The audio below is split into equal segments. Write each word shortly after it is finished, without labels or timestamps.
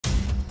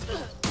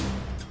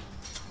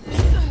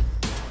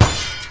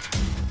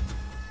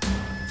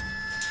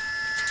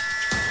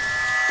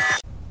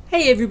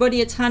Hey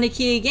everybody, it's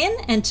Haneke again,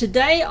 and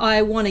today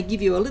I want to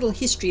give you a little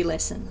history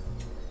lesson.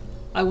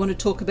 I want to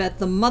talk about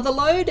the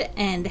Motherlode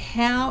and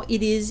how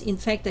it is in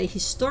fact a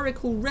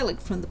historical relic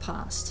from the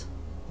past.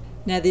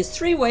 Now there's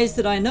three ways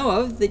that I know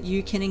of that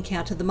you can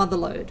encounter the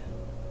Motherlode.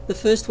 The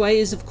first way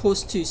is of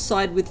course to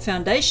side with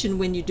Foundation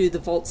when you do the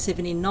Vault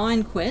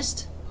 79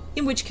 quest,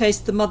 in which case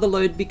the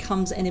Motherlode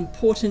becomes an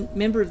important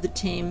member of the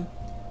team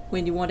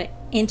when you want to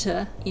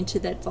enter into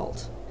that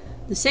vault.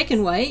 The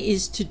second way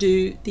is to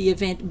do the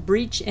event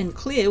Breach and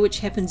Clear,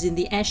 which happens in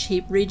the Ash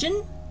Heap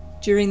region.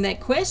 During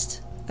that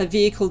quest, a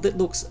vehicle that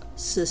looks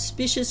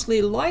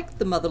suspiciously like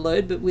the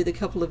Motherlode but with a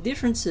couple of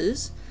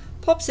differences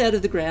pops out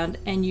of the ground,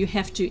 and you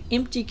have to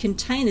empty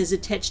containers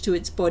attached to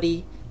its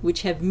body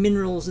which have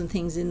minerals and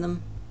things in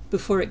them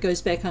before it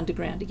goes back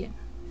underground again.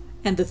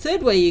 And the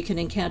third way you can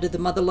encounter the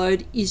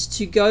Motherlode is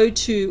to go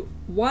to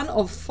one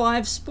of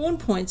 5 spawn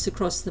points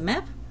across the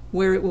map,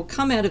 where it will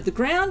come out of the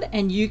ground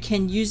and you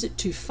can use it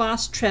to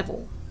fast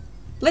travel.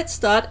 Let's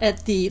start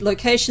at the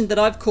location that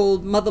I've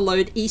called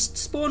Motherlode East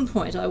Spawn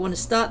Point. I want to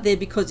start there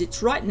because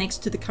it's right next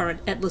to the current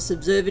Atlas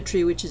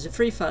Observatory, which is a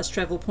free fast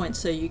travel point,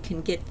 so you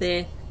can get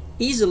there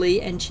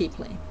easily and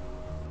cheaply.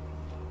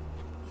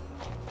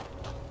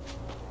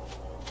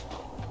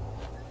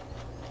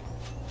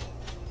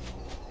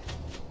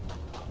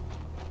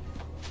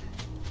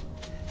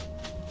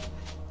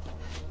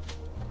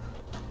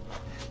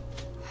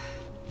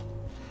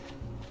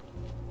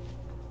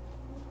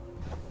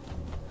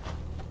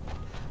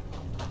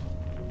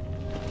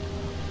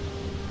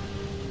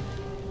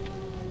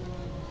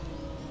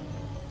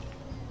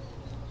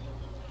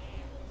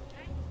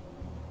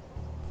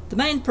 The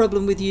main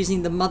problem with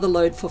using the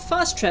Motherlode for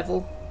fast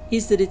travel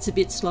is that it's a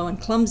bit slow and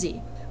clumsy.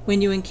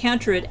 When you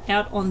encounter it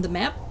out on the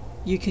map,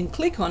 you can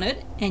click on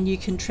it and you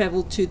can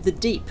travel to the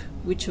Deep,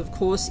 which of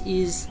course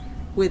is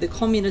where the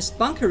communist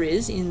bunker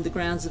is in the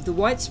grounds of the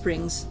White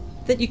Springs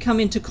that you come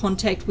into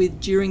contact with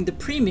during the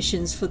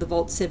pre-missions for the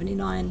Vault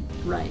 79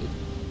 raid.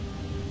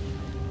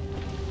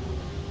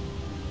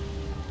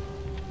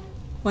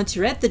 Once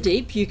you're at the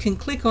Deep, you can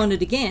click on it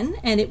again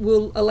and it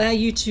will allow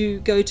you to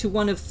go to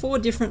one of 4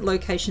 different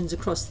locations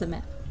across the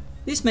map.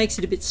 This makes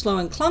it a bit slow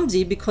and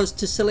clumsy because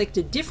to select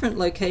a different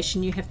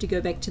location you have to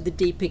go back to the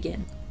Deep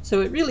again.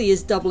 So it really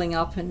is doubling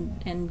up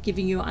and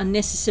giving you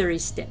unnecessary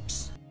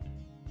steps.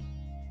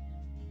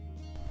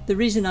 The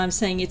reason I'm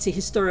saying it's a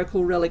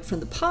historical relic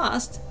from the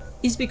past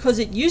is because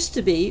it used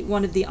to be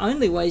one of the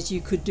only ways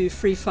you could do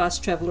free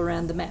fast travel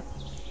around the map.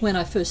 When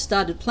I first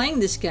started playing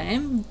this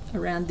game,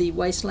 around the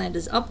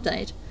Wastelanders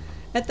update,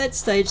 at that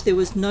stage there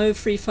was no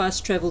free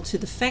fast travel to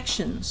the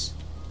factions.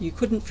 You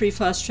couldn't free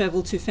fast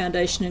travel to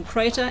Foundation and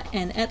Crater,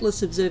 and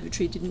Atlas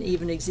Observatory didn't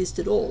even exist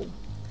at all.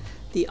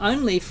 The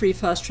only free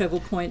fast travel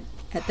point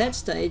at that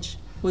stage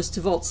was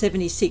to Vault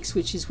 76,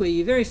 which is where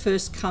you very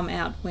first come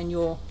out when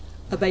you're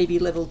a baby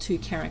level 2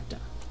 character.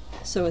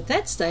 So at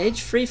that stage,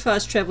 free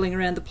fast traveling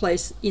around the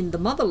place in the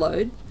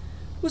Motherlode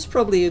was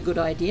probably a good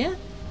idea.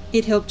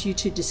 It helped you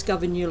to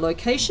discover new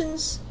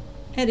locations,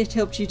 and it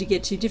helped you to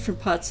get to different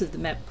parts of the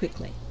map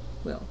quickly.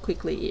 Well,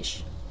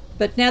 quickly-ish.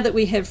 But now that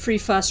we have free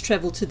fast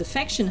travel to the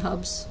faction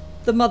hubs,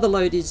 the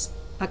Motherlode is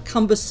a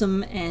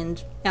cumbersome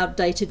and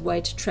outdated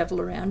way to travel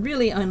around,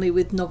 really only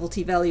with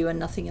novelty value and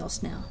nothing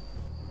else now.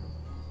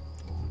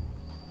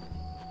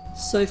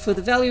 So for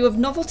the value of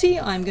novelty,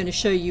 I'm going to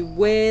show you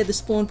where the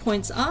spawn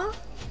points are,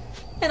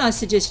 and I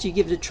suggest you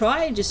give it a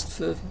try just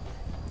for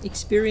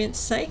experience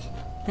sake,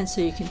 and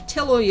so you can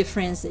tell all your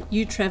friends that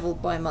you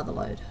travelled by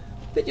Motherlode.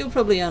 But you'll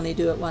probably only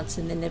do it once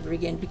and then never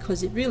again,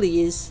 because it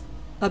really is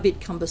a bit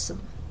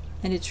cumbersome.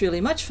 And it's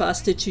really much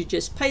faster to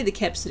just pay the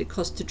caps that it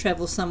costs to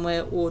travel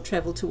somewhere or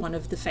travel to one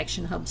of the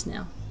faction hubs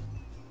now.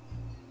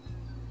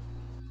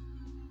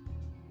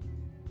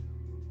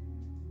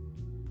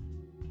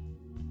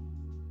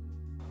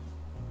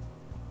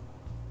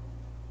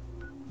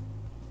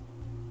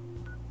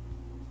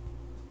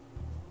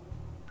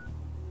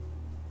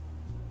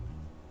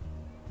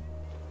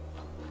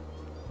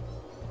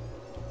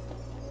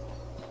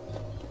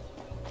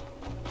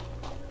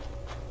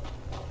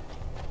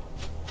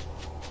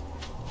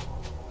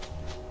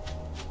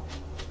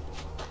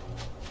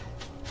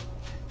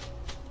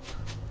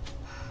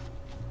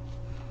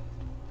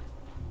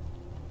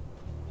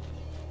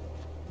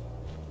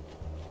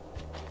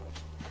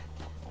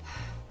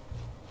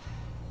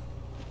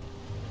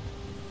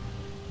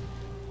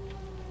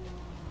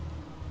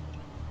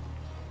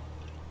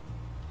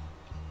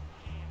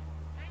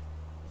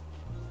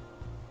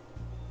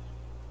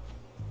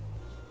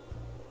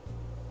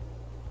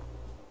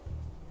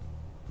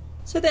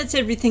 So that's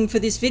everything for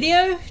this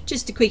video,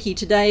 just a quickie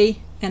today,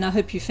 and I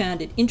hope you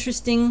found it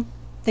interesting.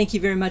 Thank you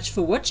very much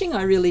for watching,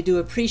 I really do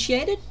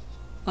appreciate it.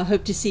 I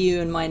hope to see you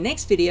in my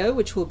next video,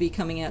 which will be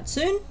coming out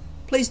soon.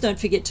 Please don't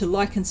forget to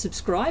like and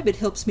subscribe, it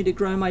helps me to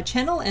grow my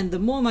channel, and the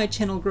more my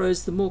channel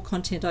grows, the more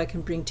content I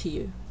can bring to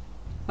you.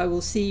 I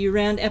will see you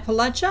around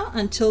Appalachia.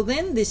 Until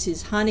then, this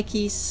is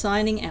Haneke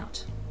signing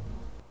out.